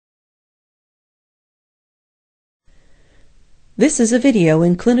This is a video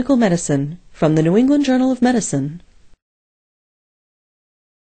in clinical medicine from the New England Journal of Medicine.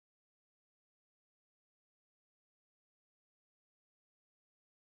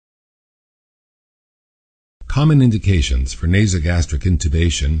 Common indications for nasogastric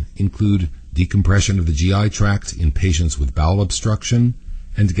intubation include decompression of the GI tract in patients with bowel obstruction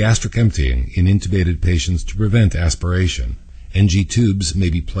and gastric emptying in intubated patients to prevent aspiration. NG tubes may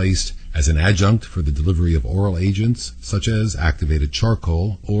be placed as an adjunct for the delivery of oral agents such as activated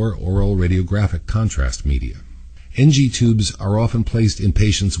charcoal or oral radiographic contrast media. NG tubes are often placed in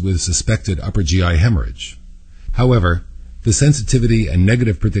patients with suspected upper GI hemorrhage. However, the sensitivity and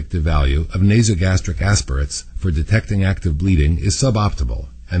negative predictive value of nasogastric aspirates for detecting active bleeding is suboptimal,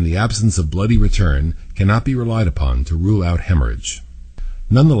 and the absence of bloody return cannot be relied upon to rule out hemorrhage.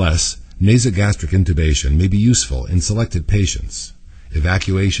 Nonetheless, nasogastric intubation may be useful in selected patients.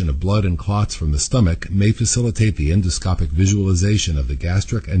 Evacuation of blood and clots from the stomach may facilitate the endoscopic visualization of the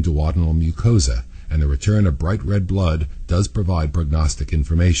gastric and duodenal mucosa, and the return of bright red blood does provide prognostic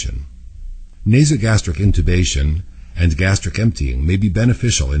information. Nasogastric intubation and gastric emptying may be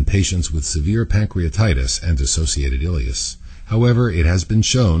beneficial in patients with severe pancreatitis and associated ileus. However, it has been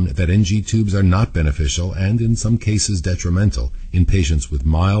shown that NG tubes are not beneficial and, in some cases, detrimental in patients with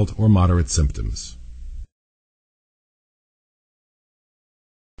mild or moderate symptoms.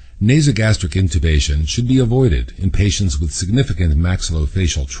 Nasogastric intubation should be avoided in patients with significant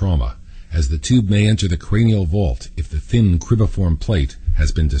maxillofacial trauma, as the tube may enter the cranial vault if the thin cribiform plate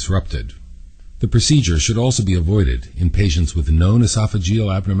has been disrupted. The procedure should also be avoided in patients with known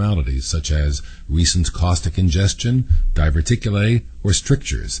esophageal abnormalities such as recent caustic ingestion, diverticulae, or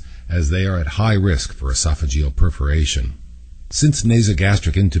strictures, as they are at high risk for esophageal perforation. Since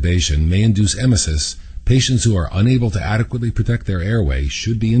nasogastric intubation may induce emesis, patients who are unable to adequately protect their airway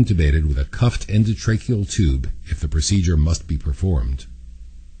should be intubated with a cuffed endotracheal tube if the procedure must be performed.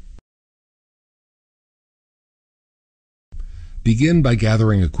 Begin by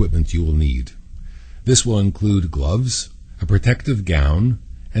gathering equipment you will need. This will include gloves, a protective gown,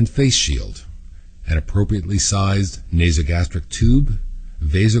 and face shield, an appropriately sized nasogastric tube,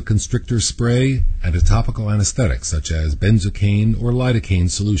 vasoconstrictor spray, and a topical anesthetic such as benzocaine or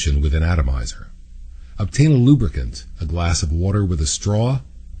lidocaine solution with an atomizer. Obtain a lubricant, a glass of water with a straw,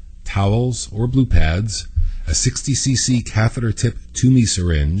 towels or blue pads, a 60 cc catheter tip 2mm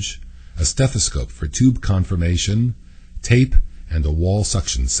syringe, a stethoscope for tube confirmation, tape, and a wall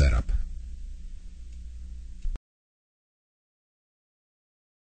suction setup.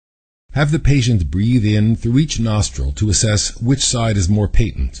 Have the patient breathe in through each nostril to assess which side is more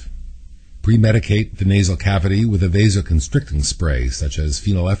patent. Premedicate the nasal cavity with a vasoconstricting spray such as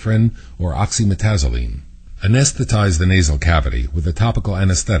phenylephrine or oxymetazoline. Anesthetize the nasal cavity with a topical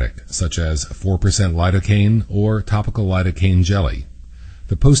anesthetic such as 4% lidocaine or topical lidocaine jelly.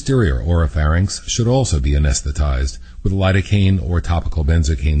 The posterior oropharynx should also be anesthetized with lidocaine or topical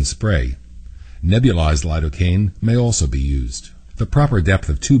benzocaine spray. Nebulized lidocaine may also be used. The proper depth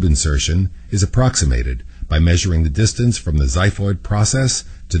of tube insertion is approximated by measuring the distance from the xiphoid process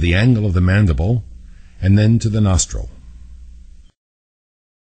to the angle of the mandible and then to the nostril.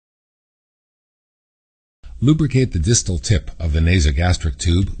 Lubricate the distal tip of the nasogastric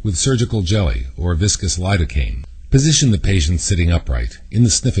tube with surgical jelly or viscous lidocaine. Position the patient sitting upright in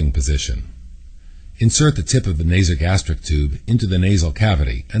the sniffing position. Insert the tip of the nasogastric tube into the nasal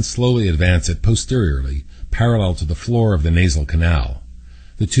cavity and slowly advance it posteriorly, parallel to the floor of the nasal canal.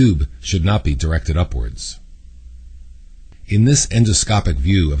 The tube should not be directed upwards. In this endoscopic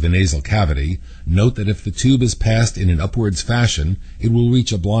view of the nasal cavity, note that if the tube is passed in an upwards fashion, it will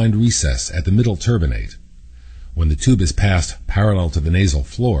reach a blind recess at the middle turbinate. When the tube is passed parallel to the nasal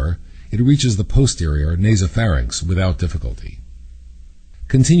floor, it reaches the posterior nasopharynx without difficulty.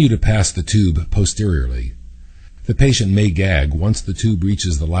 Continue to pass the tube posteriorly. The patient may gag once the tube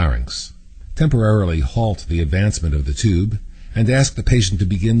reaches the larynx. Temporarily halt the advancement of the tube and ask the patient to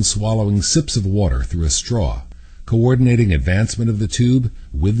begin swallowing sips of water through a straw. Coordinating advancement of the tube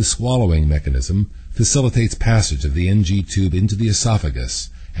with the swallowing mechanism facilitates passage of the NG tube into the esophagus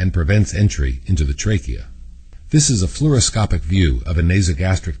and prevents entry into the trachea. This is a fluoroscopic view of a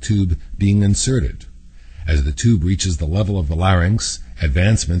nasogastric tube being inserted. As the tube reaches the level of the larynx,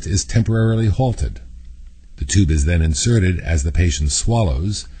 advancement is temporarily halted. The tube is then inserted as the patient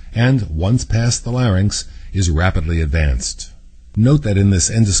swallows, and, once past the larynx, is rapidly advanced. Note that in this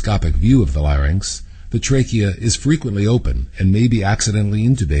endoscopic view of the larynx, the trachea is frequently open and may be accidentally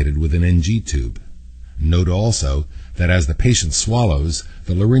intubated with an NG tube. Note also that as the patient swallows,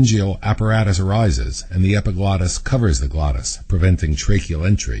 the laryngeal apparatus arises and the epiglottis covers the glottis, preventing tracheal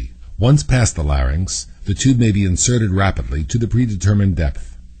entry, Once past the larynx, the tube may be inserted rapidly to the predetermined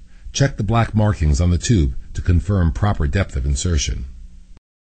depth. Check the black markings on the tube to confirm proper depth of insertion.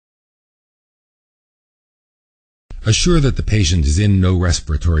 Assure that the patient is in no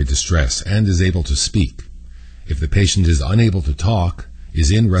respiratory distress and is able to speak. If the patient is unable to talk, is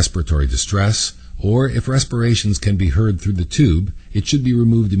in respiratory distress, or if respirations can be heard through the tube, it should be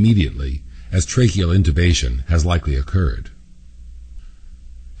removed immediately, as tracheal intubation has likely occurred.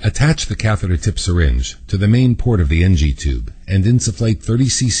 Attach the catheter tip syringe to the main port of the NG tube and insufflate 30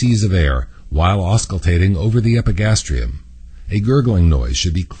 cc of air while auscultating over the epigastrium. A gurgling noise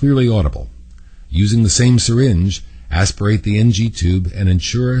should be clearly audible. Using the same syringe, aspirate the NG tube and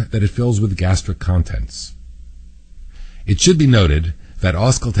ensure that it fills with gastric contents. It should be noted that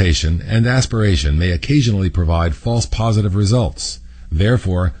auscultation and aspiration may occasionally provide false positive results.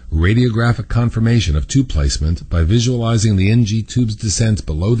 Therefore, radiographic confirmation of tube placement by visualizing the NG tube's descent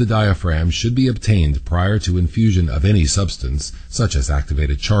below the diaphragm should be obtained prior to infusion of any substance, such as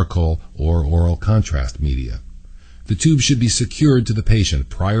activated charcoal or oral contrast media. The tube should be secured to the patient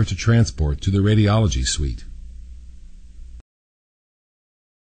prior to transport to the radiology suite.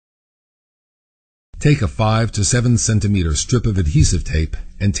 Take a 5 to 7 centimeter strip of adhesive tape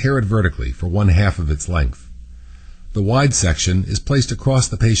and tear it vertically for 1/2 of its length. The wide section is placed across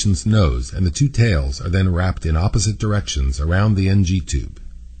the patient's nose, and the two tails are then wrapped in opposite directions around the NG tube.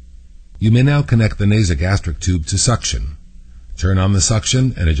 You may now connect the nasogastric tube to suction. Turn on the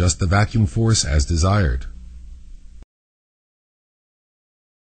suction and adjust the vacuum force as desired.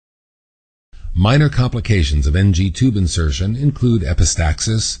 Minor complications of NG tube insertion include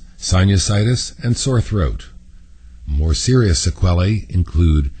epistaxis, sinusitis, and sore throat. More serious sequelae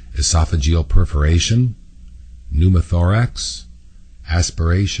include esophageal perforation, pneumothorax,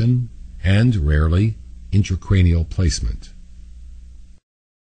 aspiration, and, rarely, intracranial placement.